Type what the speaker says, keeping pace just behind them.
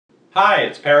Hi,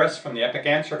 it's Paris from the Epic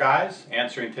Answer Guys,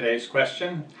 answering today's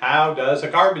question, how does a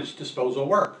garbage disposal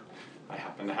work? I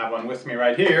happen to have one with me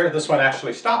right here. This one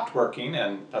actually stopped working,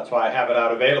 and that's why I have it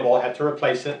out available. I had to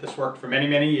replace it. This worked for many,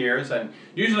 many years, and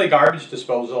usually garbage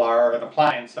disposal are an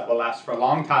appliance that will last for a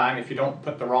long time if you don't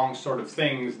put the wrong sort of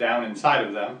things down inside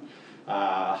of them.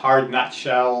 Hard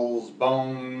nutshells,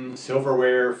 bone,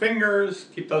 silverware, fingers,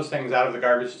 keep those things out of the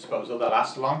garbage disposal. They'll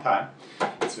last a long time.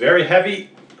 It's very heavy.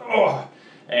 Oh.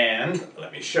 And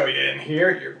let me show you in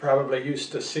here. You're probably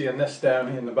used to seeing this down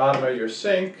in the bottom of your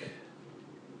sink.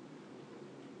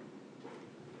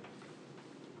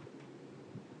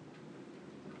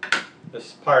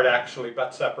 This part actually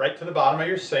butts up right to the bottom of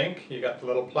your sink. You got the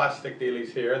little plastic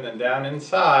dealies here, and then down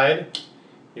inside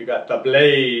you got the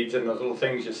blades and those little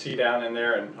things you see down in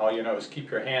there, and all you know is keep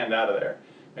your hand out of there.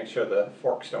 Make sure the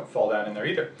forks don't fall down in there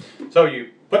either. So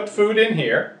you put food in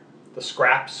here, the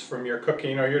scraps from your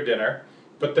cooking or your dinner.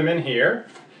 Put them in here.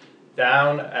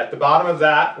 Down at the bottom of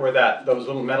that, where those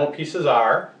little metal pieces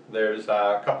are, there's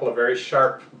a couple of very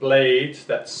sharp blades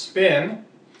that spin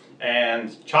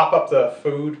and chop up the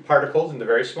food particles into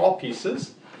very small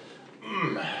pieces.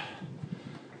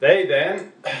 They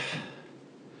then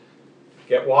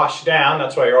get washed down.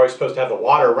 That's why you're always supposed to have the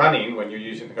water running when you're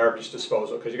using the garbage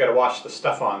disposal, because you got to wash the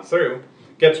stuff on through.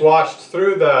 Gets washed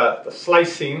through the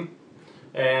slicing,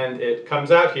 and it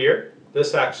comes out here.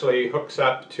 This actually hooks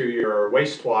up to your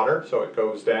wastewater, so it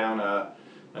goes down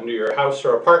under your house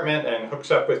or apartment and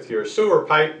hooks up with your sewer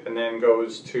pipe, and then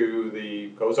goes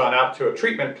on out to a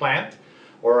treatment plant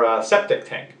or a septic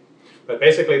tank. But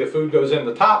basically the food goes in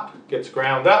the top, gets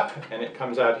ground up, and it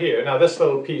comes out here. Now this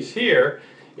little piece here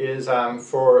is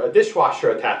for a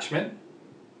dishwasher attachment.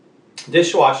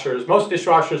 Dishwashers, most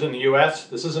dishwashers in the US,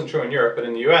 this isn't true in Europe, but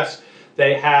in the US,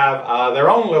 they have their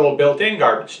own little built-in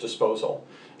garbage disposal.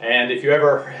 And if you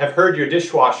ever have heard your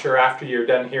dishwasher after you're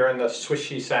done hearing the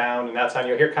swishy sound, and that sound,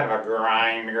 you'll hear kind of a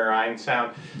grind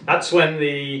sound. That's when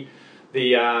the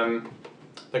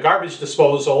garbage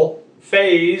disposal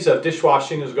phase of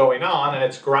dishwashing is going on, and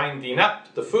it's grinding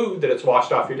up the food that it's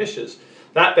washed off your dishes.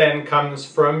 That then comes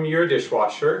from your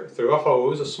dishwasher through a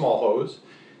hose, a small hose,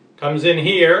 comes in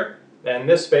here, and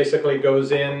this basically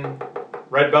goes in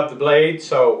right above the blade,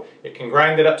 so it can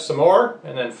grind it up some more,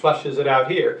 and then flushes it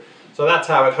out here. So that's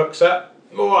how it hooks up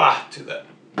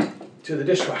to the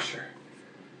dishwasher.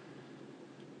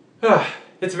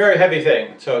 It's a very heavy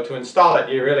thing, so to install it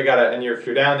you really gotta, and if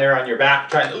you're down there on your back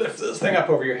trying to lift this thing up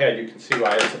over your head, you can see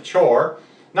why it's a chore.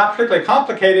 Not particularly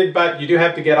complicated, but you do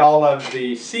have to get all of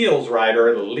the seals right or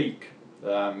it'll leak.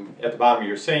 At the bottom of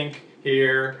your sink,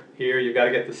 here, you've got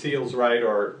to get the seals right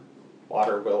or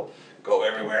water will go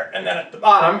everywhere. And then at the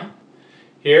bottom,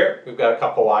 here, we've got a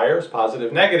couple wires,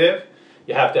 positive, negative.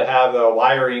 You have to have the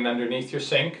wiring underneath your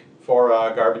sink for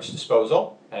garbage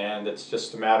disposal, and it's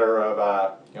just a matter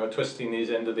of twisting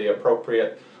these into the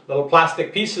appropriate little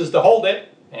plastic pieces to hold it.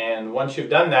 And once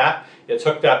you've done that, it's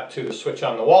hooked up to the switch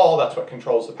on the wall. That's what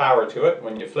controls the power to it.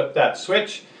 When you flip that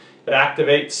switch, it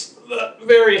activates the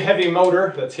very heavy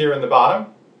motor that's here in the bottom,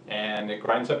 and it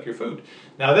grinds up your food.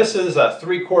 Now this is a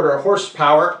 3/4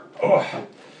 horsepower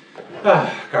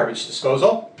garbage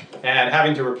disposal. And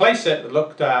having to replace it, we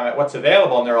looked at what's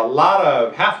available, and there are a lot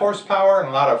of half horsepower and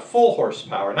a lot of full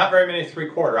horsepower. Not very many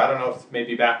 3/4. I don't know if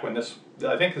maybe back when this,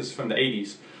 I think this is from the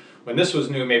 80s. When this was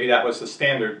new, maybe that was the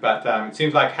standard, but it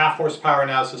seems like half horsepower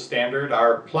now is the standard.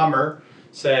 Our plumber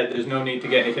said there's no need to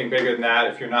get anything bigger than that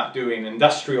if you're not doing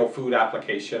industrial food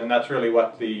application, and that's really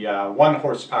what the 1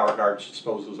 horsepower garbage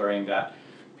disposals are aimed at.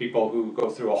 People who go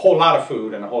through a whole lot of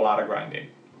food and a whole lot of grinding.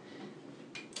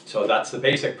 So that's the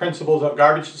basic principles of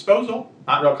garbage disposal.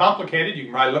 Not real complicated. You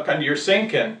can probably look under your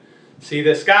sink and see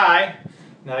this guy.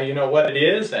 Now you know what it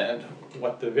is and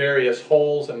what the various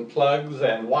holes and plugs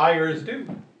and wires do.